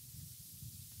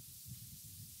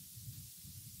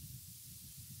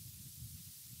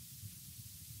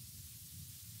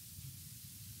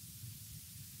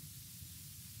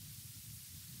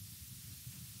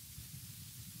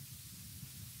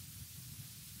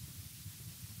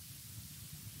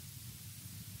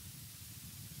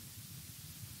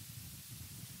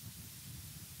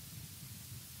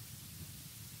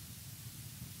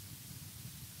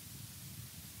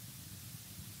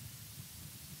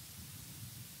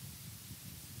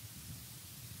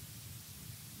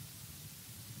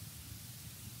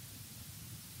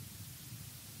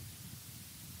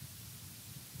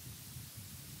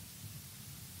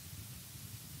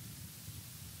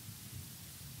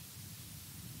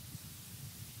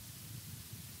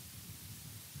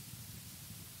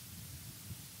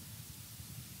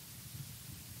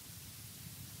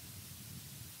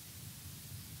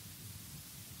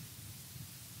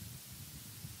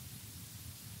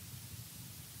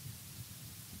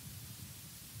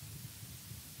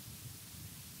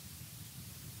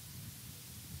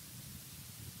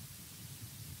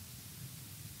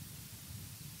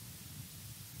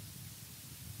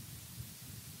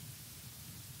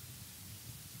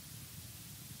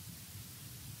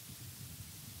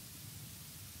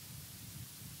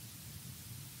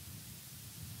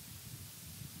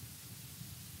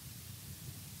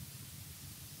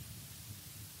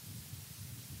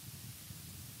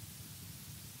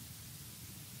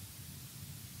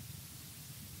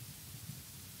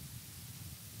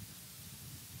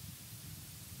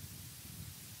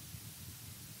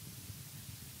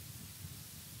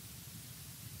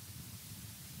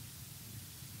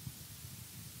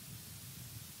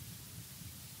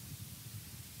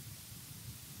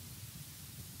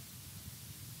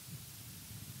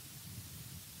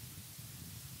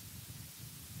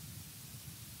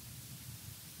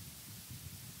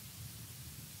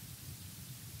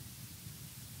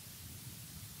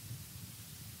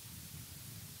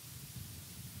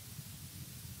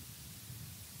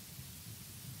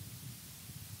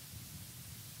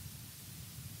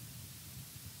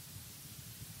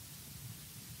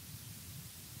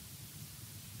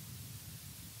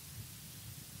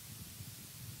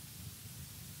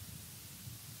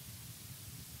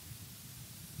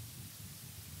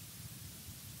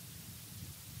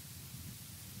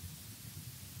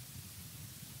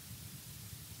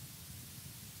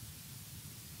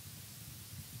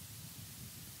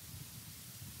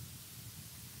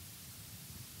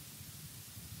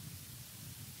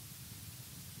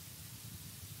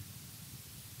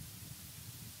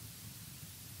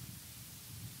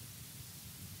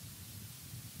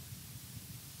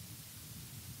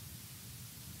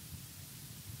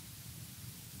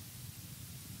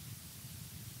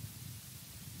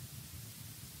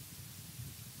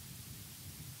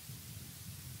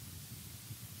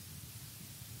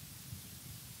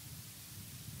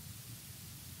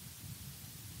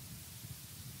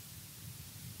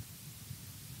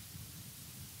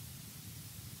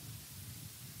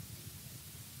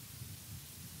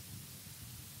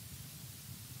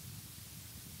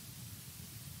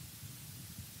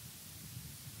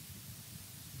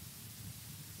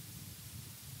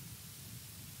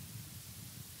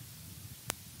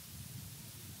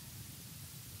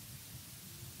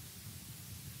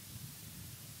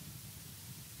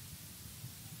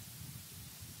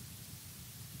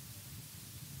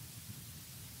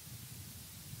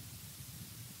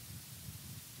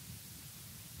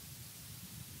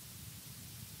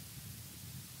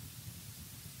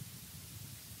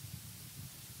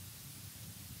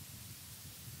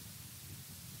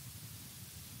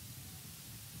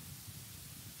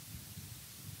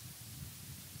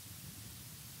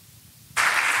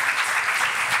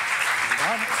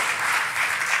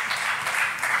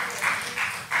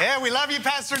 Yeah, we love you,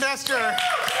 Pastor Nestor.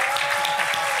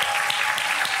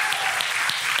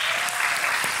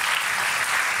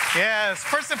 Yes,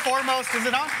 first and foremost, is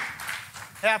it on?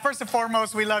 Yeah, first and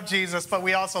foremost, we love Jesus, but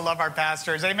we also love our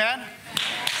pastors. Amen?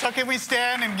 So can we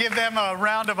stand and give them a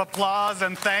round of applause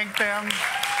and thank them?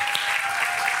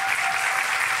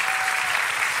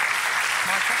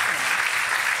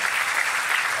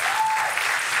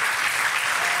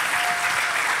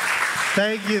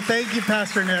 Thank you,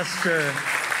 Pastor Nestor.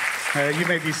 You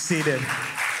may be seated.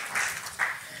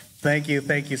 Thank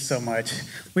you so much.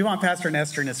 We want Pastor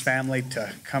Nestor and his family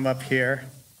to come up here.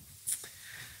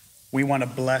 We want to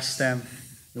bless them.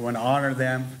 We want to honor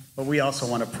them, but we also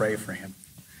want to pray for him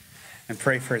and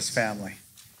pray for his family.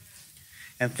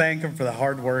 And thank him for the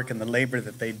hard work and the labor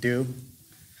that they do,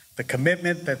 the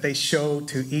commitment that they show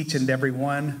to each and every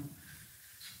one.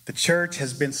 The church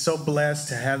has been so blessed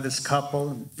to have this couple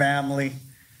and family.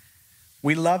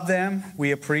 We love them,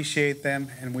 we appreciate them,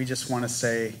 and we just want to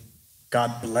say,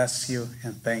 God bless you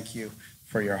and thank you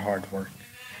for your hard work.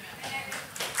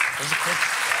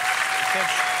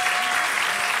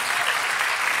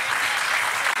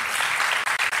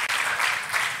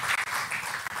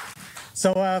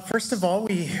 So first of all,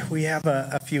 we have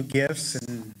a few gifts,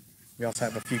 and we also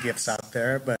have a few gifts out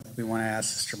there, but we want to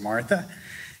ask Sister Martha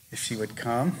if she would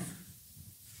come.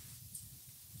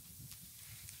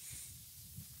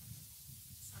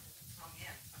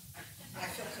 I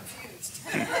feel confused.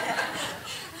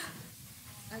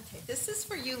 Okay, this is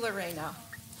for you, Lorena.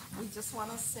 We just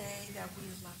want to say that we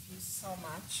love you so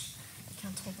much. I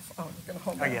can't hold the phone. Oh, you're going to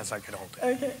hold it? Oh, yes, I could hold it.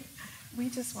 Okay. We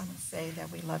just want to say that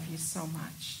we love you so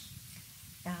much.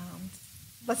 And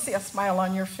let's see a smile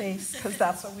on your face, because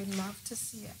that's what we love to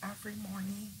see every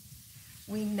morning.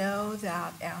 We know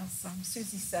that, as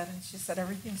Susie said, and she said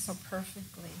everything so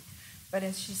perfectly, but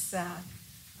as she said,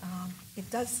 it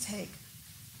does take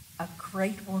a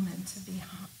great woman to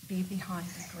be behind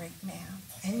a great man.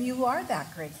 And you are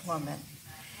that great woman.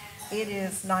 It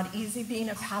is not easy being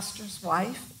a pastor's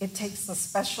wife. It takes a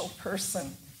special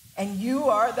person. And you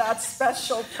are that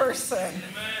special person.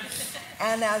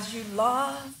 And as you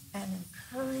love and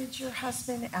encourage your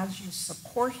husband, as you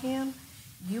support him,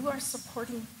 you are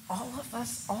supporting all of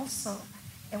us also.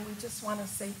 And we just want to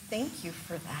say thank you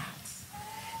for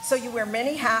that. So you wear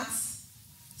many hats,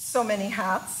 so many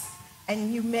hats,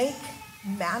 and you make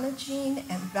managing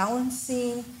and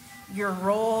balancing your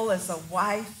role as a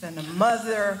wife and a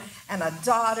mother and a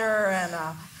daughter and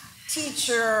a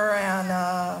teacher and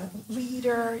a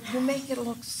leader, you make it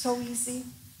look so easy,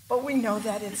 but we know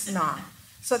that it's not.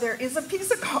 So there is a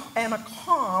peace and a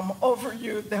calm over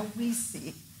you that we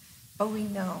see, but we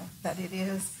know that it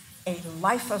is a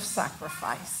life of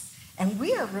sacrifice. And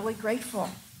we are really grateful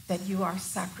that you are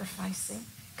sacrificing,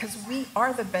 because we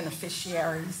are the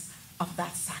beneficiaries of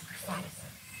that sacrifice.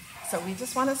 So we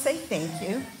just want to say thank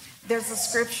you. There's a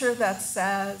scripture that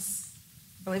says,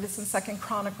 I believe it's in 2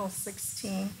 Chronicles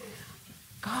 16,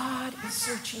 God is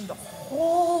searching the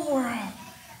whole world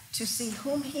to see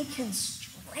whom he can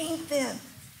strengthen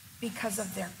because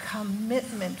of their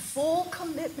commitment, full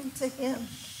commitment to him.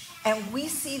 And we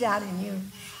see that in you,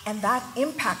 and that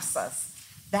impacts us.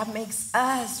 That makes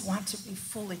us want to be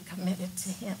fully committed to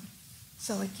him.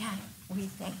 So again, we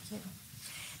thank you.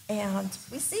 And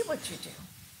we see what you do.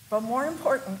 But more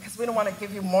important, because we don't want to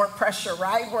give you more pressure,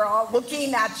 right? We're all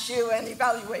looking at you and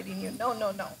evaluating you. No.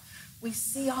 We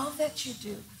see all that you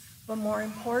do. But more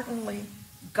importantly,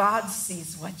 God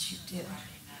sees what you do.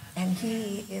 And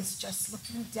he is just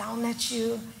looking down at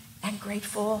you and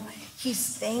grateful. He's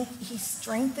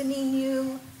strengthening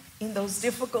you in those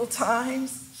difficult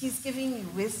times. He's giving you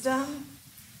wisdom.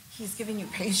 He's giving you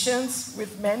patience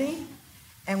with many.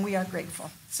 And we are grateful.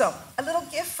 So, a little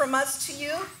gift from us to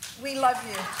you. We love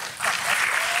you.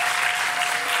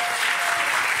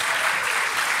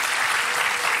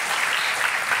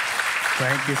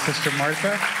 Thank you, Sister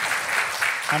Martha.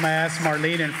 I'm going to ask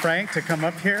Marlene and Frank to come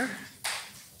up here.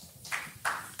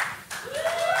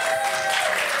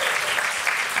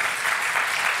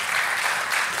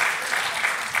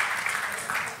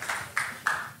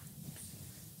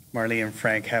 Marlene and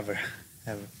Frank have a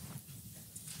yeah.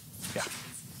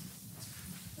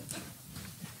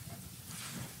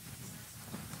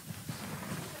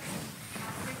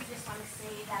 We just want to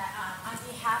say that on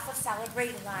behalf of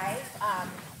Celebrate Life,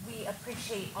 we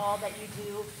appreciate all that you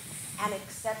do and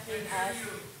accepting us.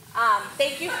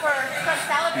 Thank you from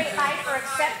Celebrate Life for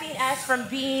accepting us from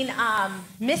being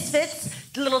misfits,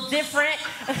 a little different,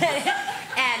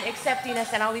 and accepting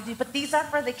us and all we do. But these are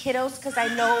for the kiddos because I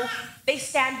know they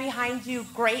stand behind you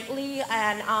greatly,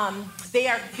 and they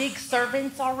are big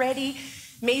servants already.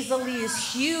 Maisie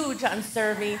is huge on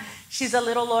serving. She's a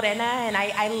little Lorena, and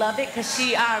I love it because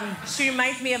she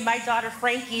reminds me of my daughter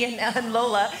Frankie and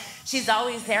Lola. She's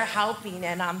always there helping,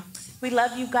 and we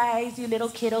love you guys. You little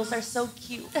kiddos are so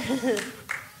cute. There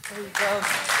you go.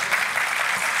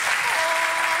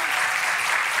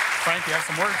 Frank, you have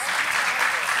some words?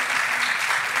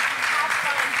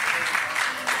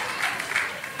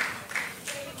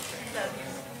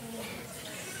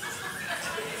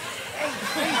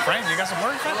 Frank, you got some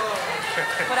words?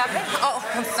 What happened? Oh,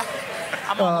 I'm sorry.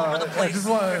 I'm all over the place.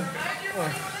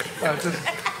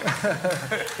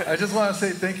 I just want to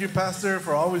say thank you, Pastor,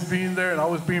 for always being there and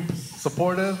always being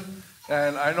supportive.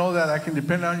 And I know that I can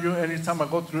depend on you anytime I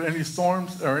go through any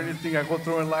storms or anything I go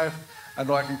through in life. I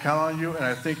know I can count on you. And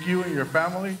I thank you and your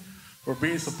family for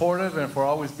being supportive and for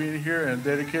always being here and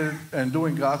dedicated and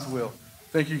doing God's will.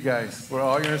 Thank you, guys, for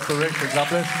all your inspiration. God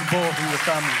bless you both and your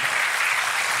family.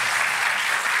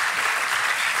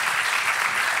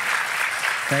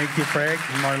 Thank you, Frank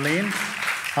and Marlene.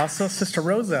 Also, Sister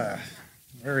Rosa.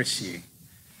 Where is she?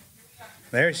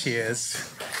 There she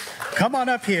is. Come on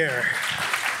up here.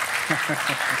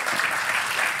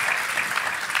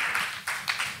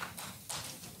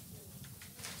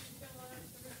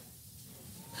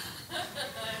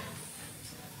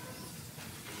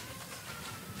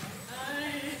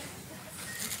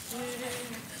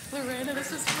 Lorena,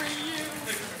 this is for you.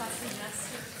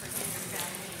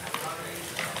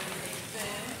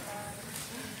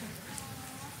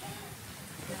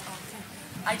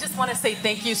 I just want to say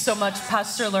thank you so much,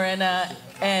 Pastor Lorena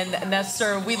and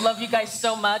Nestor. We love you guys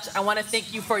so much. I want to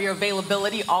thank you for your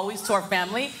availability always to our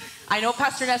family. I know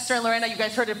Pastor Nestor and Lorena, you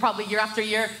guys heard it probably year after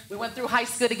year. We went through high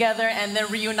school together and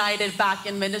then reunited back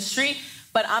in ministry.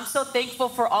 But I'm so thankful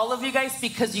for all of you guys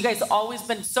because you guys always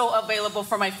been so available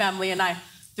for my family and I.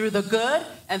 Through the good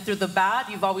and through the bad,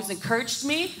 you've always encouraged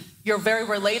me. You're very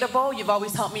relatable. You've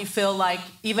always helped me feel like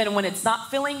even when it's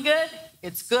not feeling good,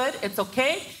 it's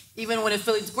okay. Even when it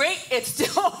feels great, it's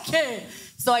still okay.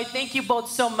 So I thank you both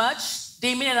so much.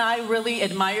 Damien and I really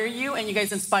admire you, and you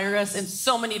guys inspire us in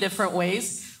so many different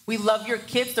ways. We love your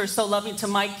kids. They're so loving to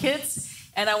my kids.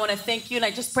 And I want to thank you, and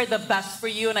I just pray the best for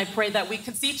you, and I pray that we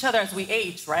can see each other as we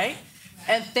age, right?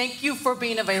 And thank you for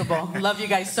being available. Love you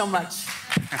guys so much.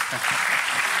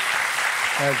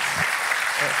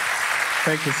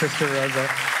 Thank you, Sister Rosa.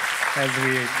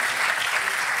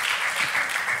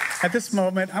 At this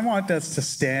moment, I want us to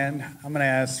stand. I'm going to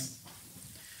ask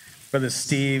Brother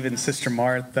Steve and Sister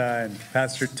Martha and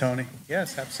Pastor Tony.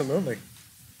 Yes, absolutely.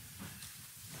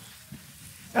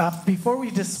 Before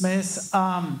we dismiss,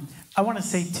 I want to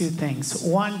say two things.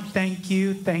 One, thank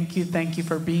you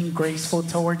for being graceful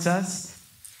towards us.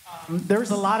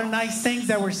 There's a lot of nice things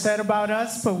that were said about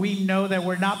us, but we know that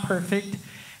we're not perfect.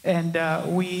 And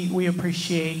we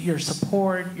appreciate your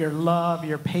support, your love,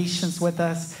 your patience with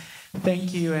us.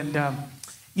 Thank you. And,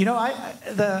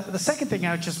 the second thing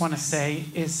I just want to say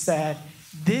is that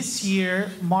this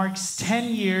year marks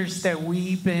 10 years that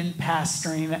we've been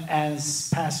pastoring as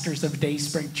pastors of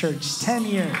Dayspring Church. 10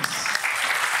 years.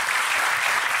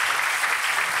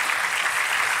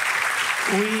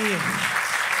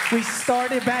 We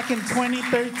started back in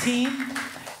 2013,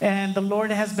 and the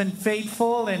Lord has been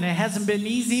faithful, and it hasn't been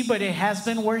easy, but it has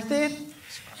been worth it.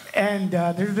 And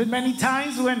there's been many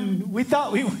times when we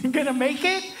thought we weren't going to make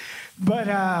it,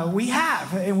 but we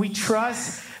have. And we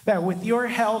trust that with your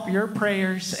help, your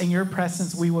prayers, and your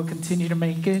presence, we will continue to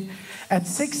make it. At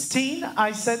 16,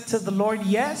 I said to the Lord,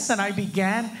 yes, and I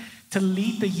began to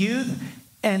lead the youth.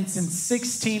 And since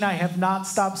 16, I have not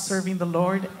stopped serving the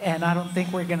Lord, and I don't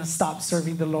think we're going to stop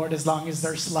serving the Lord as long as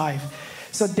there's life.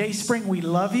 So Dayspring, we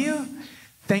love you.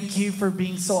 Thank you for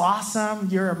being so awesome.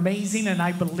 You're amazing, and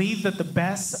I believe that the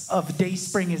best of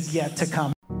Dayspring is yet to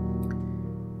come.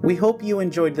 We hope you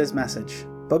enjoyed this message.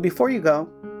 But before you go,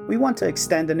 we want to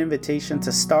extend an invitation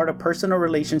to start a personal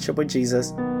relationship with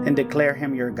Jesus and declare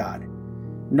Him your God.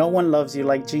 No one loves you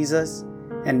like Jesus,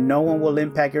 and no one will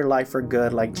impact your life for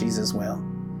good like Jesus will.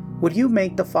 Would you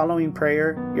make the following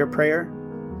prayer your prayer?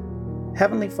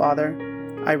 Heavenly Father,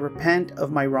 I repent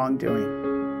of my wrongdoing.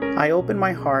 I open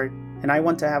my heart and I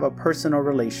want to have a personal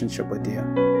relationship with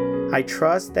you. I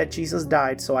trust that Jesus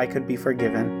died so I could be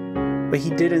forgiven, but He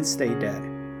didn't stay dead.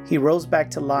 He rose back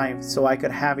to life so I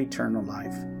could have eternal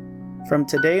life. From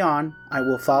today on, I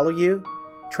will follow you,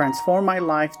 transform my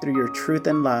life through your truth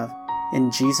and love, In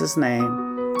Jesus'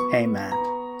 name, amen.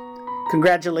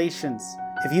 Congratulations.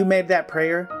 If you made that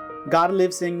prayer, God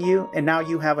lives in you and now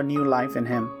you have a new life in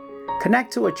Him.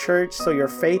 Connect to a church so your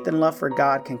faith and love for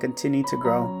God can continue to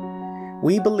grow.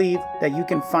 We believe that you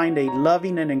can find a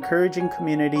loving and encouraging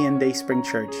community in Dayspring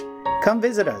Church. Come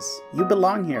visit us. You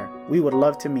belong here. We would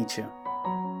love to meet you.